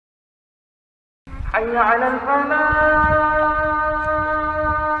حي على الفلاح.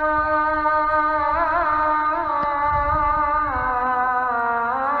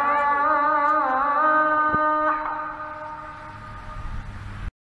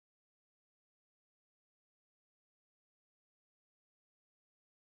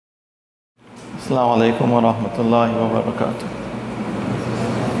 Assalamu alaikum wa rahmatullahi wa barakatuh.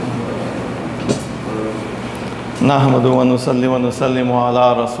 Nahmadu wa nusalli wa nusallimu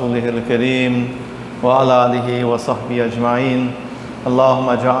ala rasulih al-kareem wa ala alihi wa sahbihi ajma'in.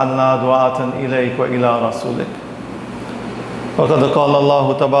 Allahumma ja'alna du'atan ilayk wa ila rasulik. وقد قال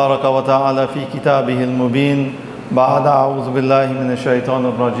الله تبارك وتعالى في كتابه المبين بعد أعوذ بالله من الشيطان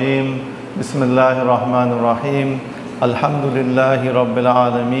الرجيم بسم الله الرحمن الرحيم الحمد لله رب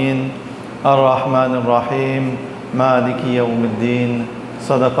العالمين الرحمن الرحيم مالك يوم الدين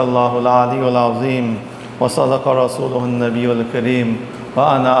صدق الله العلي العظيم وصدق رسوله النبي الكريم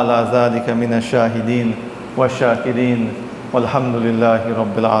وأنا على ذلك من الشاهدين والشاكرين والحمد لله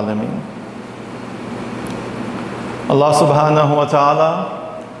رب العالمين. Allah subhanahu wa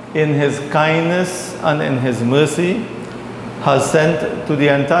ta'ala, in His kindness and in His mercy, has sent to the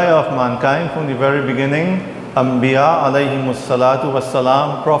entire of mankind from the very beginning Anbiya alayhimus salatu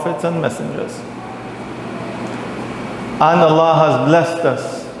wassalam, prophets and messengers. And Allah has blessed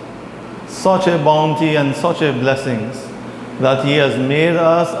us such a bounty and such a blessings that He has made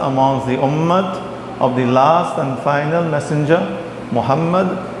us amongst the ummah of the last and final messenger, Muhammad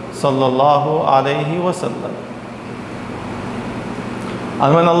sallallahu alayhi wasallam.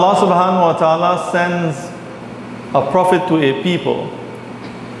 And when Allah subhanahu wa ta'ala sends a prophet to a people,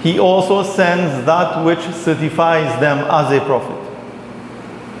 He also sends that which certifies them as a prophet.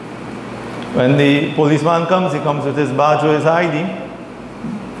 When the policeman comes, he comes with his badge or his ID.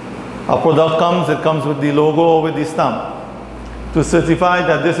 A product comes, it comes with the logo or with the stamp to certify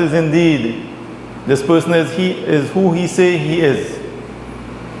that this is indeed, this person is who he say he is.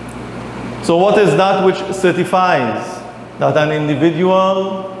 So what is that which certifies that an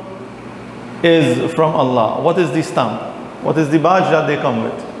individual is from Allah? What is the stamp? What is the badge that they come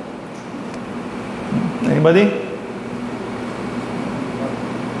with? Anybody?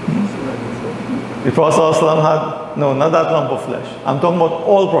 The Prophet ﷺ had, no, not that lump of flesh. I'm talking about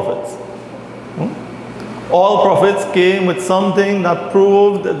all prophets. All prophets came with something that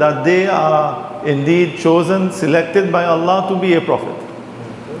proved that they are indeed chosen, selected by Allah to be a prophet.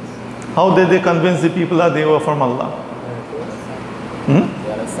 How did they convince the people that they were from Allah?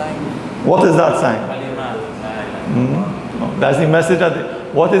 What is that sign? That's the message.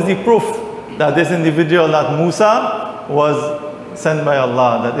 What is the proof that this individual, that Musa was sent by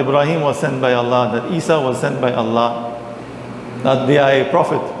Allah, that Ibrahim was sent by Allah, that Isa was sent by Allah, that they are a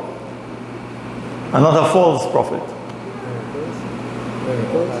prophet and not a false prophet?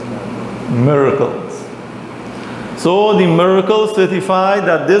 Miracles. So the miracles certify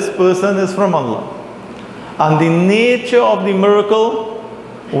that this person is from Allah. And the nature of the miracle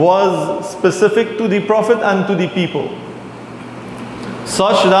was specific to the prophet and to the people,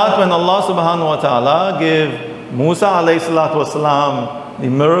 such that when Allah subhanahu wa ta'ala gave Musa alayhi salatu wasalam the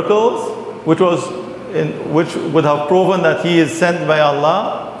miracles, which would have proven that he is sent by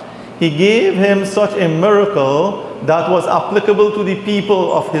Allah, He gave him such a miracle that was applicable to the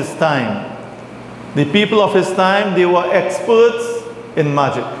people of his time. The people of his time, they were experts in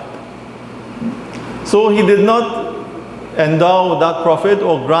magic. So he did not endow that prophet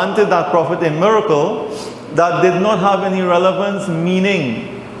or granted that prophet a miracle that did not have any relevance,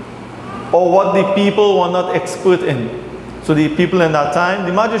 meaning, or what the people were not expert in. So the people in that time,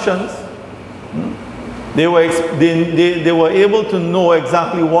 the magicians, they were able to know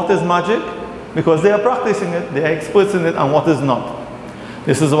exactly what is magic because they are practicing it, they are experts in it, and what is not.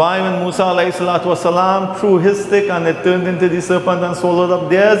 This is why when Musa alayhi salatu wasalam threw his stick and it turned into the serpent and swallowed up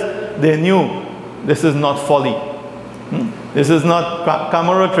theirs, they knew this is not folly. This is not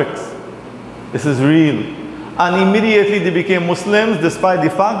camera tricks. This is real. And immediately they became Muslims, despite the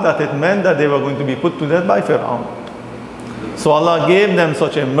fact that it meant that they were going to be put to death by Fir'aun. So Allah gave them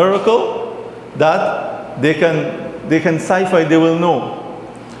such a miracle that they can cipher, they will know.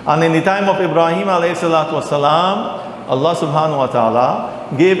 And in the time of Ibrahim alayhi salatu wasalam, Allah subhanahu wa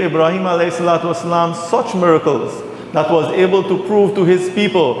ta'ala gave Ibrahim alayhi salatu wasalam such miracles that was able to prove to his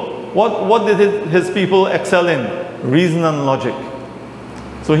people. What did his people excel in? Reason and logic.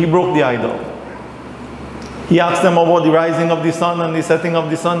 So he broke the idol. He asked them about the rising of the sun and the setting of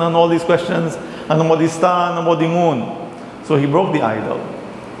the sun and all these questions, and about the star and about the moon. So he broke the idol.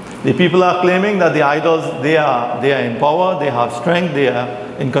 The people are claiming that the idols, they are in power, they have strength, they are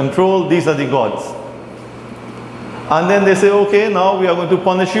in control, these are the gods. And then they say, okay, now we are going to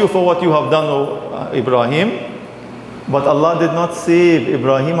punish you for what you have done, Ibrahim. But Allah did not save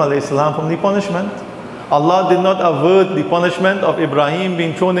Ibrahim alayhi salam from the punishment. Allah did not avert the punishment of Ibrahim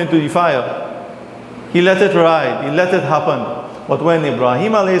being thrown into the fire. He let it ride, He let it happen. But when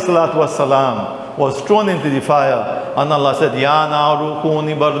Ibrahim alayhi salatu wassalam was thrown into the fire, and Allah said, Ya naru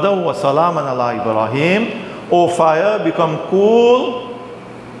kuni bardaw wa salaman ala Ibrahim, O fire, become cool.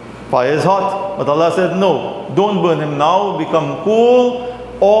 Fire is hot. But Allah said, no, don't burn him now, become cool.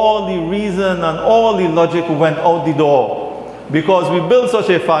 All the reason and all the logic went out the door. Because we built such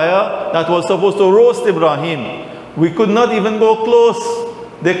a fire that was supposed to roast Ibrahim. We could not even go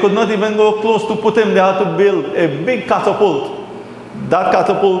close. They could not even go close to put him. They had to build a big catapult. That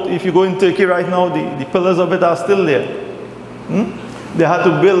catapult, if you go in Turkey right now, the pillars of it are still there. They had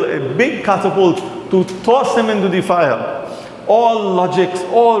to build a big catapult to toss him into the fire. All logics,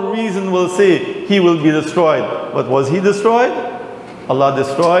 all reason will say he will be destroyed. But was he destroyed? Allah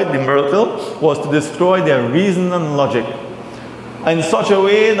destroyed. The miracle was to destroy their reason and logic in such a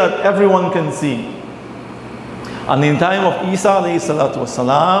way that everyone can see. And in time of Isa alayhi salatu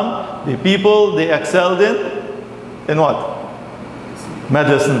wasalam, the people, they excelled in what?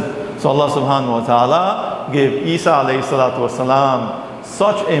 Medicine. So Allah subhanahu wa ta'ala gave Isa alayhi salatu wasalam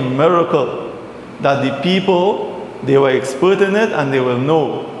such a miracle that the people, they were expert in it and they will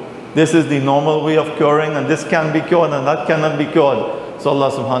know this is the normal way of curing and this can be cured and that cannot be cured. So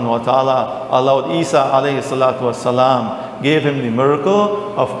Allah subhanahu wa ta'ala allowed Isa alayhi salatu wasalam, gave him the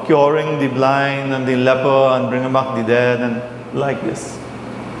miracle of curing the blind and the leper and bringing back the dead and like this.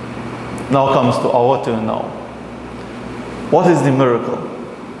 Now comes to our turn now. What is the miracle?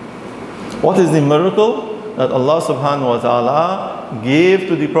 What is the miracle that Allah subhanahu wa ta'ala gave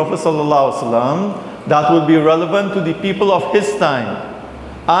to the Prophet sallallahu alaihi wasallam that will be relevant to the people of his time?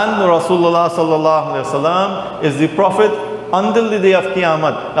 And Rasulullah sallallahu alaihi wasallam is the Prophet until the day of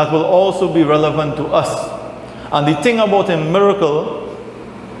Qiyamah that will also be relevant to us. And the thing about a miracle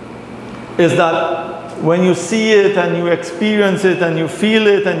is that when you see it and you experience it and you feel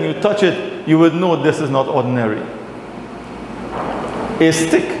it and you touch it, you would know this is not ordinary. A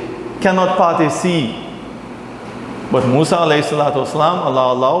stick cannot part a sea. But Musa alayhi salatu wasalam,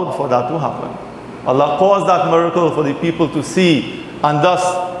 Allah allowed for that to happen. Allah caused that miracle for the people to see, and thus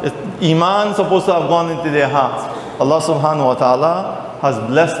Iman supposed to have gone into their hearts. Allah subhanahu wa ta'ala has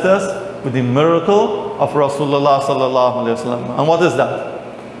blessed us with the miracle of Rasulullah sallallahu alayhi wasallam. And what is that?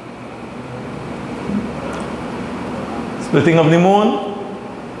 Splitting of the moon?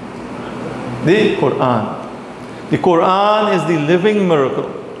 The Quran. The Quran is the living miracle.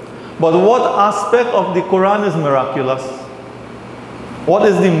 But what aspect of the Quran is miraculous? What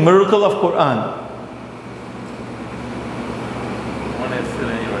is the miracle of Quran?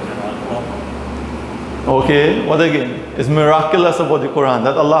 Okay, what again? Is miraculous about the Quran,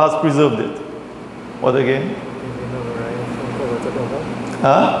 that Allah has preserved it. What again?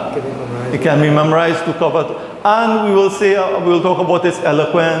 It can be memorized to cover. And we will say, we will talk about its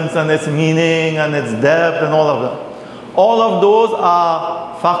eloquence and its meaning and its depth and all of that. All of those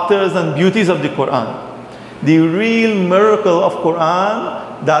are factors and beauties of the Quran. The real miracle of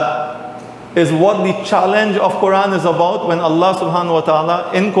Quran, that is what the challenge of Quran is about, when Allah subhanahu wa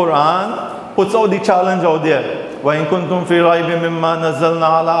ta'ala in Quran puts out the challenge out there. وَإِن كُنْتُمْ فِي رَيْبٍ مِّمَّا نَزَّلْنَا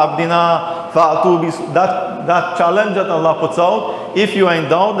عَلَىٰ عَبْدِنَا فَأْتُوا that challenge that Allah puts out, if you are in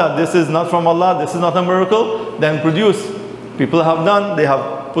doubt that this is not from Allah, this is not a miracle, then produce. People have done, they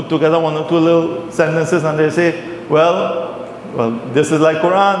have put together one or two little sentences and they say, well, this is like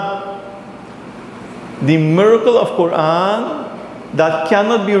Quran. The miracle of Quran that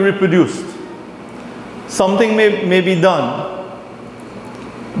cannot be reproduced. Something may be done,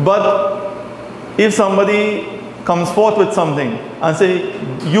 but if somebody comes forth with something and say,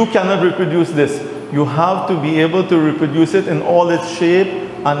 you cannot reproduce this, you have to be able to reproduce it in all its shape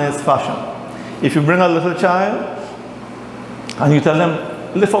and its fashion. If you bring a little child and you tell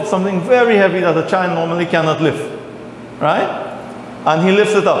them, lift up something very heavy that a child normally cannot lift, right? And he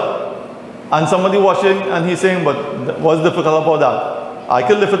lifts it up. And somebody watching and he's saying, but what's difficult about that? I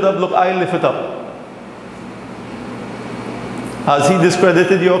can lift it up, look, I lift it up. Has he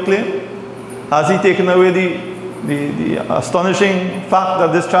discredited your claim? Has he taken away the astonishing fact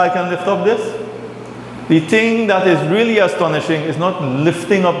that this child can lift up this? The thing that is really astonishing is not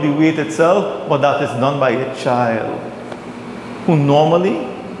lifting up the weight itself, but that is done by a child who normally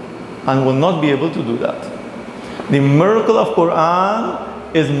and will not be able to do that. The miracle of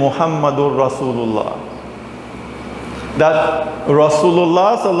Quran is Muhammadur Rasulullah. That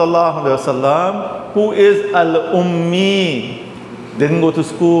Rasulullah sallallahu alaihi wasallam, who is al-ummi, didn't go to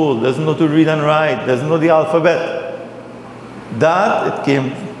school, doesn't know to read and write, doesn't know the alphabet, that it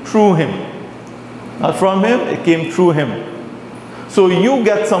came through him. Not from him, it came through him. So you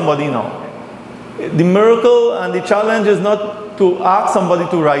get somebody now. The miracle and the challenge is not to ask somebody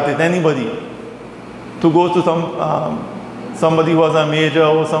to write it, anybody. To go to somebody who was a major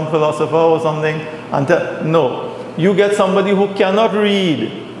or some philosopher or something and tell, no. You get somebody who cannot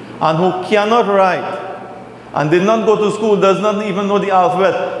read and who cannot write and did not go to school, does not even know the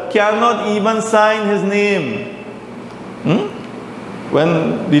alphabet, cannot even sign his name.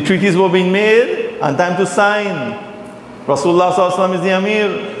 When the treaties were being made and time to sign, Rasulullah ﷺ is the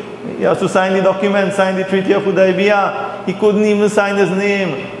Amir. He has to sign the document, sign the Treaty of Hudaybiyah. He couldn't even sign his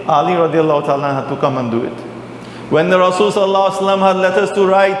name. Ali radiallahu ta'ala had to come and do it. When the Rasul ﷺ had letters to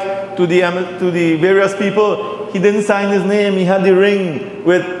write to the various people, he didn't sign his name. He had the ring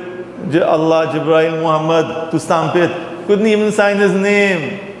with Allah, Jibreel, Muhammad to stamp it. Couldn't even sign his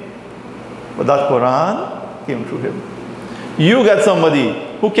name. But that Quran came through him. You get somebody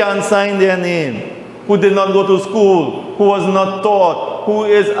who can't sign their name, who did not go to school, who was not taught, who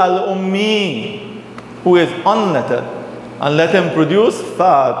is al-ummi, who is unlettered, and let him produce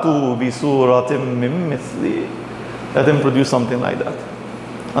fa'atu bi suratim min mithli. Let him produce something like that.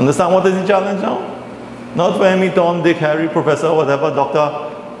 Understand what is the challenge now? Not for any Tom, Dick, Harry, professor, whatever, doctor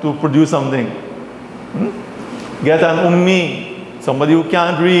to produce something. Get an ummi, somebody who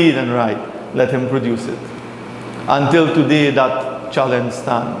can't read and write, let him produce it. Until today that challenge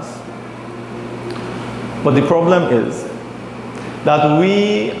stands. But the problem is that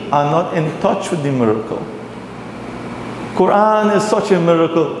we are not in touch with the miracle. Quran is such a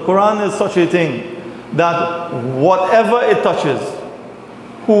miracle. Quran is such a thing that whatever it touches,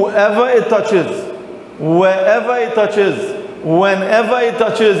 whoever it touches, wherever it touches, whenever it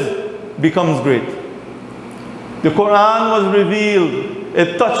touches, becomes great. The Quran was revealed.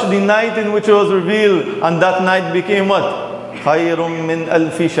 It touched the night in which it was revealed, and that night became what? Khayrum min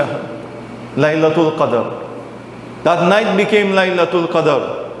alfi shahr. Laylatul Qadr. That night became Laylatul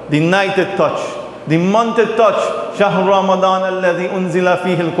Qadr. The night it touched. The month it touched. Shahr Ramadan alladhi unzila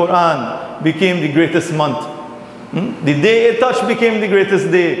fihi al-Quran became the greatest month. The day it touched became the greatest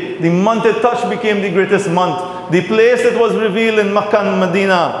day. The month it touched became the greatest month. The place it was revealed in Makkah and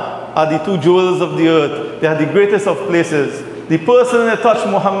Medina are the two jewels of the earth. They are the greatest of places. The person that touched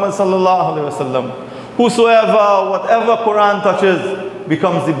Muhammad sallallahu alaihi wasallam, whosoever, whatever Quran touches,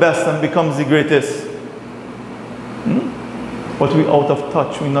 becomes the best and becomes the greatest. But we're out of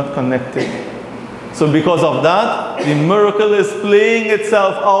touch, we're not connected. So because of that, the miracle is playing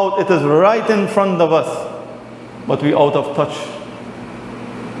itself out. It is right in front of us, but we're out of touch.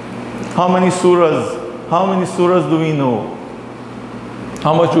 How many surahs do we know?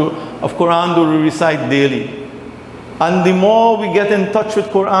 How much of Quran do we recite daily? And the more we get in touch with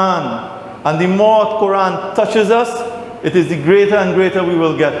Quran, and the more Quran touches us, it is the greater and greater we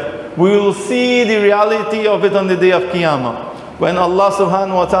will get. We will see the reality of it on the day of Qiyamah. When Allah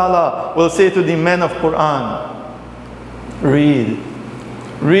subhanahu wa ta'ala will say to the men of Quran,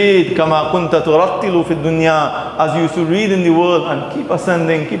 read kama kunta turattilu fi dunya, as you used to read in the world, and keep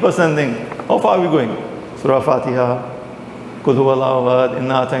ascending, keep ascending. How far are we going? Surah Fatiha, Qul huwallahu ahad,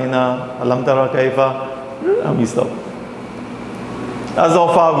 Inna atayna, Alam tara kaifa, and we stop. That's how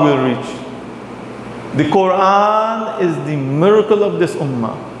far we'll reach. The Quran is the miracle of this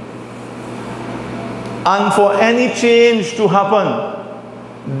ummah. And for any change to happen,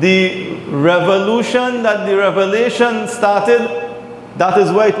 the revolution that the revelation started, that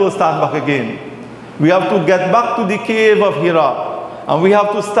is where it will start back again. We have to get back to the cave of Hira. And we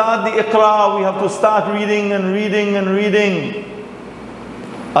have to start the Iqra, we have to start reading and reading and reading.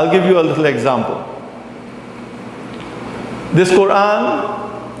 I'll give you a little example. This Quran,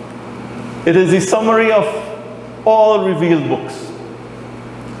 it is the summary of all revealed books.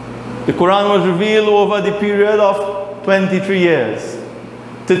 The Quran was revealed over the period of 23 years.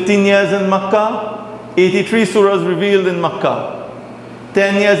 13 years in Makkah, 83 surahs revealed in Makkah.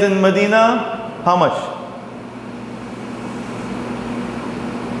 10 years in Medina, how much?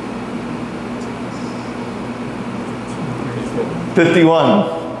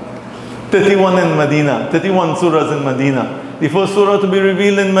 Thirty-one in Medina, 31 surahs in Medina. The first surah to be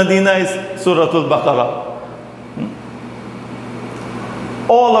revealed in Medina is Surah Al-Baqarah.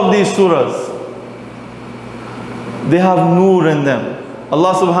 All of these surahs, they have nur in them.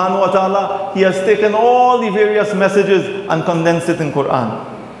 Allah subhanahu wa ta'ala, He has taken all the various messages and condensed it in Quran.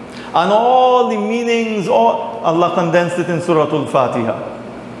 And all the meanings, Allah condensed it in Surah Al-Fatiha.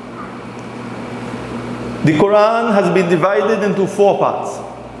 The Quran has been divided into 4 parts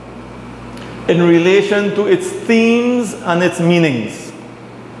in relation to its themes and its meanings.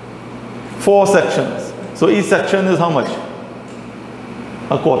 4 sections. So each section is how much?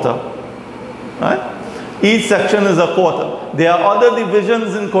 A quarter. Right? Each section is a quarter. There are other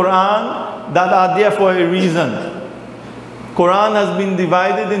divisions in Quran that are there for a reason. Quran has been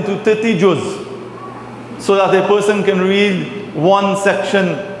divided into 30 juz, so that a person can read one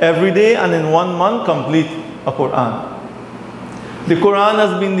section every day and in 1 month complete a Quran. The Quran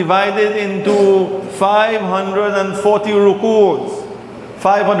has been divided into 540 rukus.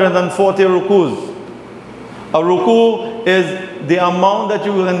 540 rukus. A ruku is the amount that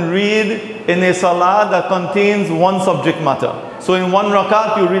you can read in a salah that contains one subject matter. So in one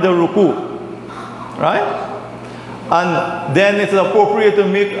rakat you read a ruku, right? And then it's appropriate to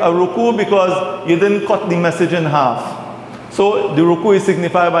make a ruku because you didn't cut the message in half. So the ruku is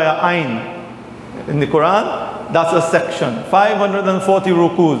signified by a ayn. In the Quran, that's a section. 540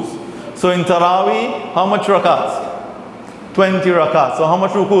 rukus. So in Taraweeh, how much rakats? 20 rakats. So how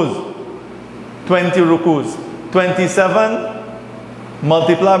much rukus? 20 rukus. 27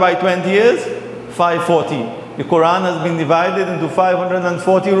 multiplied by 20 is 540. The Quran has been divided into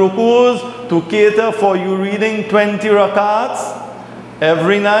 540 rukus to cater for you reading 20 rakats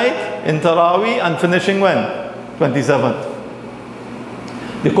every night in Taraweeh and finishing when? 27th.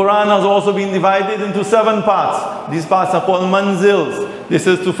 The Quran has also been divided into 7 parts. These parts are called manzils. This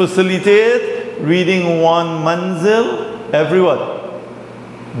is to facilitate reading one manzil every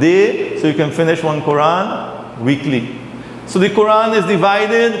day, so you can finish one Quran weekly. So the Quran is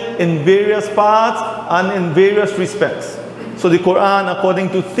divided in various parts and in various respects. So the Quran,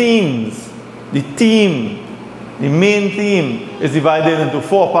 according to themes, the main theme is divided into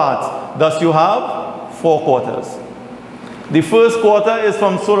 4 parts. Thus you have 4 quarters. The first quarter is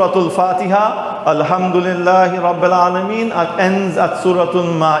from Surah Al-Fatiha, Alhamdulillahi Rabbil Alameen, and ends at Surah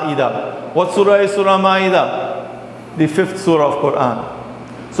Al-Ma'idah. What surah is Surah Ma'idah? The 5th surah of Quran.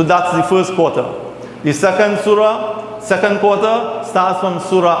 So that's the first quarter. The second quarter starts from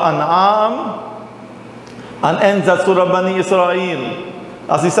Surah An'am and ends at Surah Bani Israel.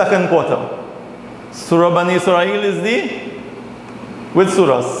 That's the second quarter. Surah Bani Israel is which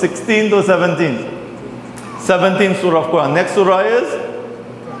surah? 16th or 17th? 17th surah of Quran. Next surah is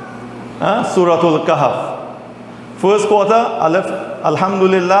Surah Al-Kahf. First quarter,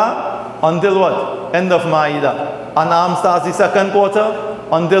 Alhamdulillah, until what? End of Ma'idah. An'am starts the second quarter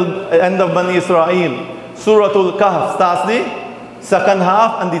until end of Bani Israel. Surah Al-Kahf starts the second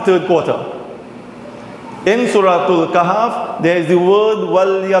half and the third quarter. In Surah Al-Kahf, there is the word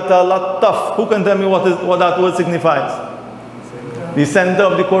wal-yatalattaf. Who can tell me what that word signifies? The center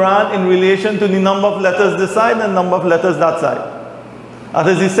of the Quran in relation to the number of letters this side and number of letters that side. That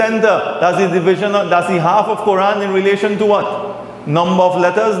is the center. That's the division. That's the half of Quran in relation to what? Number of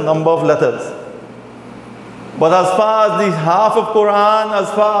letters, number of letters. But as far as the half of Quran, as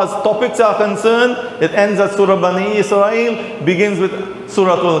far as topics are concerned, it ends at Surah Bani Israel, begins with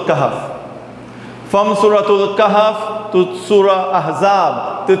Surah Al-Kahf. From Surah Al-Kahf to Surah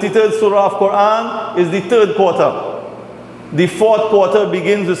Ahzab, 33rd surah of Quran, is the third quarter. The fourth quarter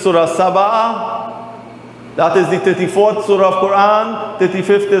begins with Surah Sabah. That is the 34th surah of Quran.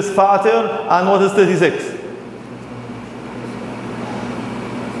 35th is Fatir. And what is 36?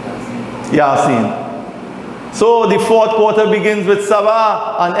 Yasin. So the fourth quarter begins with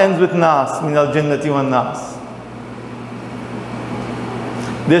Sabah and ends with Nas. Min al-Jannati wa Nas.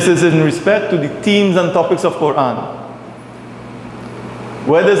 This is in respect to the themes and topics of Quran.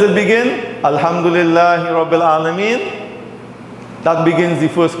 Where does it begin? Alhamdulillahi Rabbil Alameen. That begins the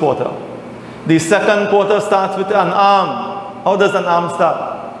first quarter. The second quarter starts with An'am. How does An'am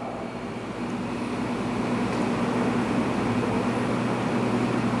start?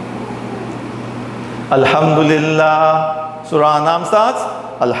 Alhamdulillah. Surah An'am starts.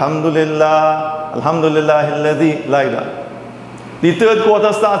 Alhamdulillah. Alhamdulillah alladhi la ilaha. The third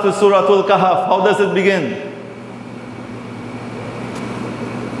quarter starts with Surah Al-Kahf. How does it begin?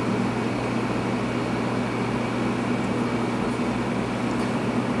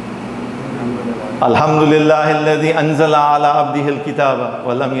 Alhamdulillah alladhi anzala ala abdihi al-kitaba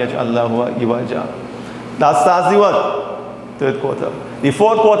wa lam yaj'al lahu iwaja. That starts the what? Third quarter. The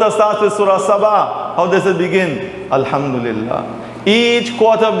fourth quarter starts with Surah Sabah. How does it begin? Alhamdulillah. Each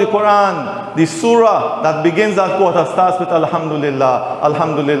quarter of the Quran, the surah that begins that quarter starts with Alhamdulillah,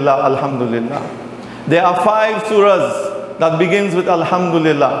 Alhamdulillah, Alhamdulillah. There are 5 surahs that begins with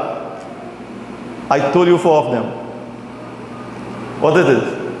Alhamdulillah. I told you 4 of them. What it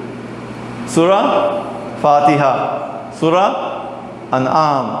is? Surah Fatiha, Surah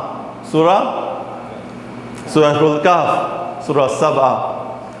An'am, Surah Al-Kahf, Surah Sabah,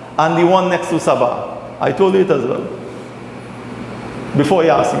 and the one next to Sabah. I told you it as well. Before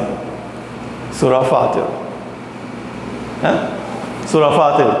Yasin, Surah Fatir. Surah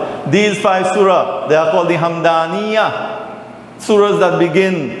Fatih. These 5 surah, they are called the Hamdaniyah, surahs that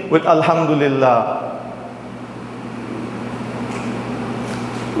begin with Alhamdulillah.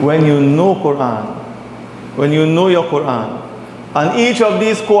 When you know Quran, when you know your Quran, and each of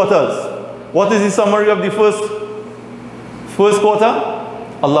these quarters, what is the summary of the first quarter?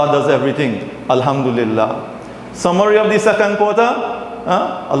 Allah does everything, Alhamdulillah. Summary of the second quarter,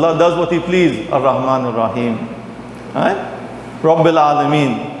 Allah does what He please, Ar-Rahman Ar-Rahim. Right? Rabbil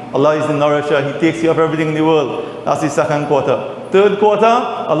Alameen, Allah is the nourisher, He takes care of everything in the world. That's the second quarter. Third quarter,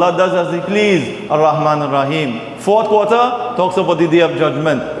 Allah does as He please, Ar-Rahman Ar-Rahim. Fourth quarter, talks about the Day of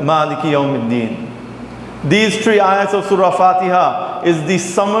Judgment, Maliki Yawmiddin. These 3 ayats of Surah Fatiha is the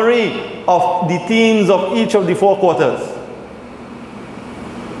summary of the themes of each of the 4 quarters.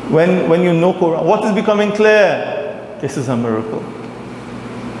 When you know Quran, what is becoming clear? This is a miracle.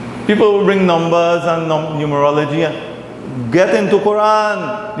 People will bring numbers and numerology and get into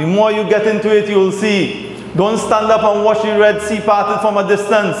Quran. The more you get into it, you will see. Don't stand up and watch the Red Sea parted from a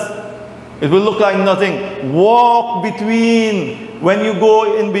distance. It will look like nothing. Walk between, when you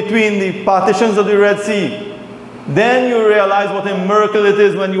go in between the partitions of the Red Sea, then you realize what a miracle it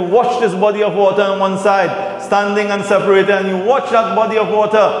is when you watch this body of water on one side, standing and separated, and you watch that body of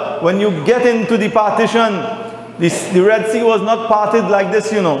water. When you get into the partition, the Red Sea was not parted like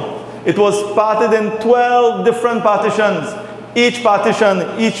this, you know. It was parted in 12 different partitions. Each partition,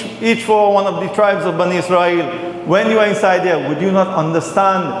 each for one of the tribes of Bani Israel. When you are inside there, would you not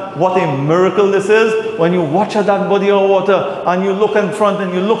understand what a miracle this is? When you watch at that body of water and you look in front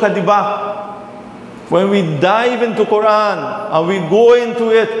and you look at the back. When we dive into Quran and we go into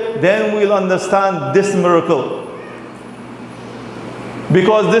it, then we'll understand this miracle.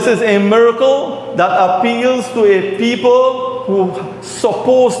 Because this is a miracle that appeals to a people who are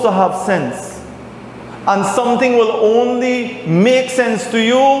supposed to have sense. And something will only make sense to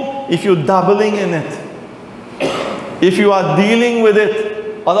you if you're dabbling in it. If you are dealing with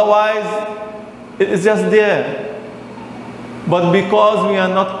it. Otherwise, it is just there. But because we are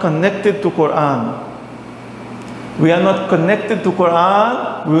not connected to Quran, we are not connected to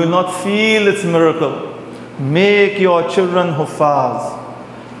Quran, we will not feel its miracle. Make your children huffaz.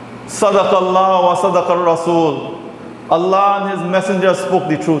 Sadaqallah wa sadaqar Rasul. Allah and His Messenger spoke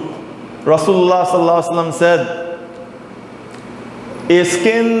the truth. Rasulullah sallallahu alaihi wasallam said, a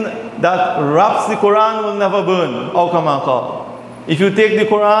skin that wraps the Quran will never burn. Aw kama qala. If you take the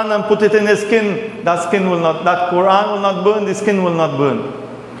Quran and put it in a skin, that Quran will not burn, the skin will not burn.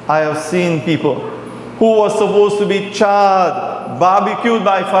 I have seen people who was supposed to be charred, barbecued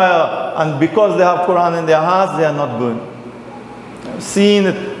by fire, and because they have Quran in their hearts, they are not burned. I've seen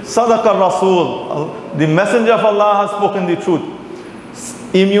it. Sadaqah Rasul. The Messenger of Allah has spoken the truth.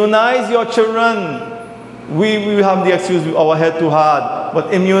 Immunize your children. We have the excuse, our head too hard.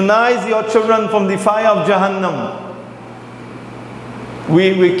 But immunize your children from the fire of Jahannam.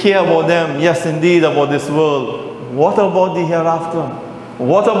 We care about them, yes indeed, about this world. What about the hereafter?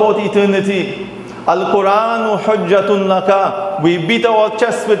 What about eternity? Al-Quranu hujjatun laka. We beat our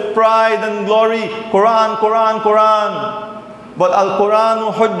chests with pride and glory. Quran, Quran, Quran. But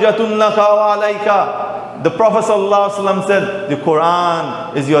Al-Quranu hujjatun laka wa alayka. The Prophet ﷺ said, the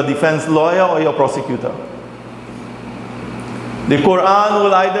Quran is your defense lawyer or your prosecutor. The Quran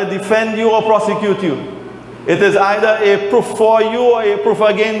will either defend you or prosecute you. It is either a proof for you or a proof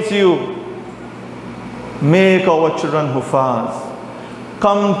against you. Make our children huffaz.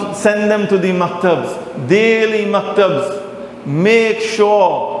 Send them to the maktabs, daily maktabs. Make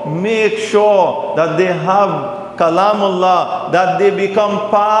sure that they have kalamullah, that they become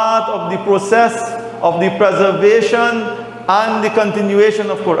part of the process of the preservation and the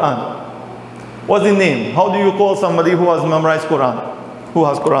continuation of Quran. What's the name? How do you call somebody who has memorized Quran? Who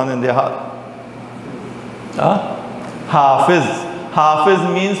has Quran in their heart? Hafiz. Hafiz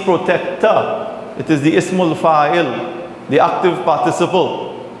means protector. It is the ismul fa'il, the active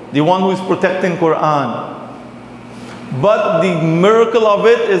participle, the one who is protecting Quran. But the miracle of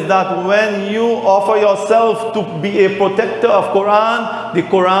it is that when you offer yourself to be a protector of Quran, the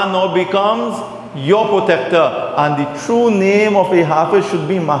Quran now becomes your protector. And the true name of a Hafiz should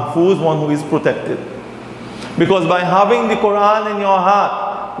be Mahfuz, one who is protected. Because by having the Quran in your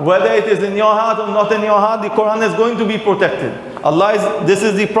heart, whether it is in your heart or not in your heart, the Quran is going to be protected. This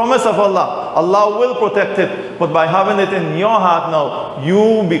is the promise of Allah. Allah will protect it. But by having it in your heart now,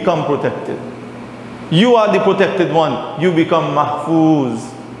 you become protected. You are the protected one. You become Mahfuz.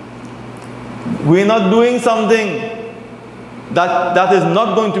 We're not doing something that is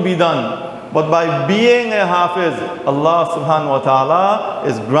not going to be done. But by being a Hafiz, Allah subhanahu wa ta'ala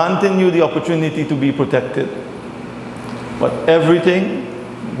is granting you the opportunity to be protected. But everything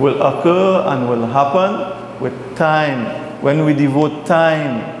will occur and will happen with time. When we devote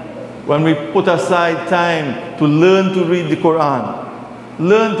time, when we put aside time to learn to read the Quran.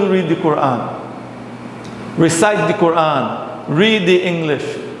 Learn to read the Quran. Recite the Quran. Read the English.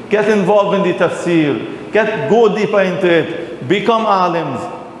 Get involved in the tafsir. Go deeper into it. Become alims.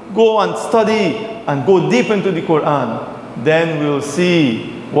 Go and study and go deep into the Quran. Then we'll see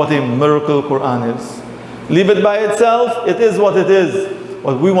what a miracle Quran is. Leave it by itself, it is what it is.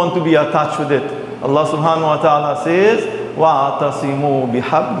 But we want to be attached with it. Allah subhanahu wa ta'ala says, وَاعْتَصِمُوا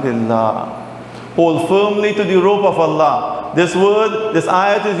بِحَبْلِ اللَّهِ. Hold firmly to the rope of Allah. This word, this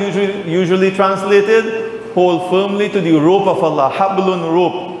ayat is usually translated, hold firmly to the rope of Allah. Hablun,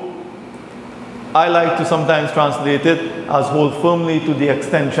 rope. I like to sometimes translate it as hold firmly to the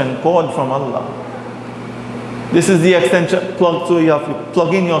extension cord from Allah. This is the extension plug, so you have to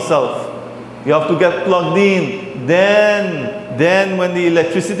plug in yourself. You have to get plugged in. Then when the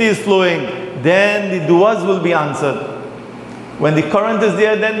electricity is flowing, then the du'as will be answered. When the current is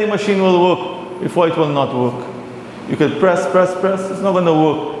there, then the machine will work. Before it will not work. You can press, it's not going to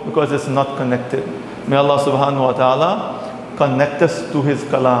work because it's not connected. May Allah subhanahu wa ta'ala connect us to His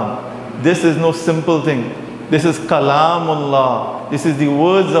kalam. This is no simple thing. This is kalamullah. This is the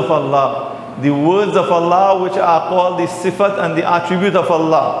words of Allah. The words of Allah which are called the sifat and the attribute of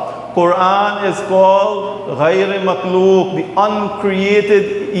Allah. Quran is called ghayr makhluq, the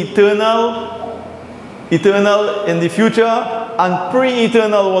uncreated, eternal in the future, and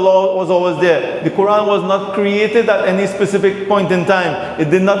pre-eternal was always there. The Quran was not created at any specific point in time. It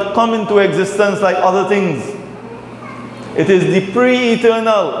did not come into existence like other things. It is the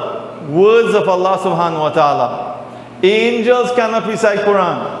pre-eternal words of Allah subhanahu wa ta'ala. Angels cannot recite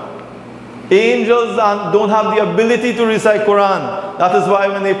Quran. Angels don't have the ability to recite Quran. That is why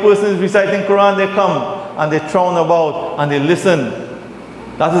when a person is reciting Quran, they come and they thrown about and they listen.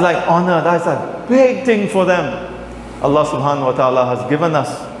 That is like honor. That is a big thing for them. Allah subhanahu wa ta'ala has given us,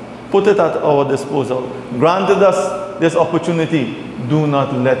 put it at our disposal, granted us this opportunity. Do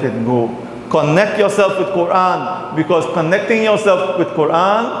not let it go. Connect yourself with Quran, because connecting yourself with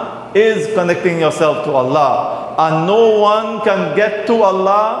Quran is connecting yourself to Allah. And no one can get to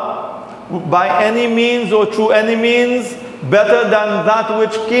Allah by any means or through any means better than that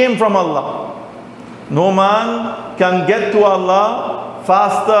which came from Allah. No man can get to Allah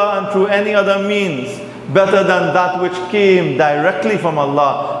faster and through any other means better than that which came directly from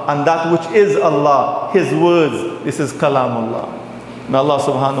Allah, and that which is Allah, His words. This is kalamullah. May Allah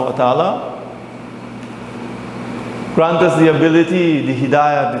subhanahu wa ta'ala grant us the ability, the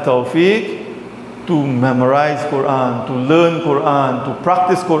hidayah, the tawfiq to memorize Quran, to learn Quran, to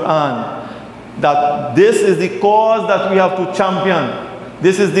practice Quran. That this is the cause that we have to champion.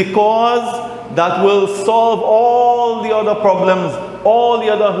 This is the cause that will solve all the other problems, all the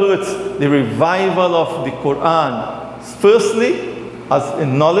other hurts. The revival of the Quran, firstly as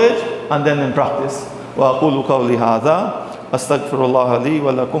in knowledge and then in practice. وأقول قولي هذا أستغفر الله لي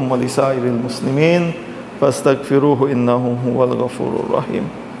ولكم ولسائر المسلمين فاستغفروه إنه هو الغفور الرحيم.